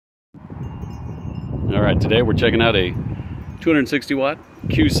All right, today we're checking out a 260 watt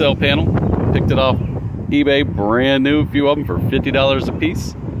Qcell panel. Picked it off eBay, brand new, a few of them for $50 a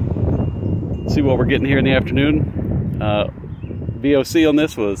piece. See what we're getting here in the afternoon. VOC on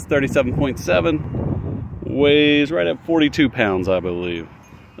this was 37.7, weighs right at 42 pounds, I believe.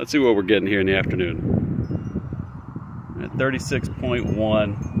 Let's see what we're getting here in the afternoon. At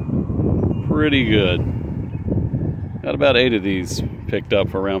 36.1, pretty good. Got about 8 of these picked up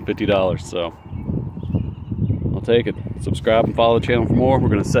for around $50, so I'll take it. Subscribe and follow the channel for more. We're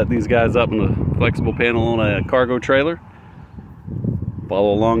going to set these guys up in the flexible panel on a cargo trailer.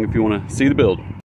 Follow along if you want to see the build.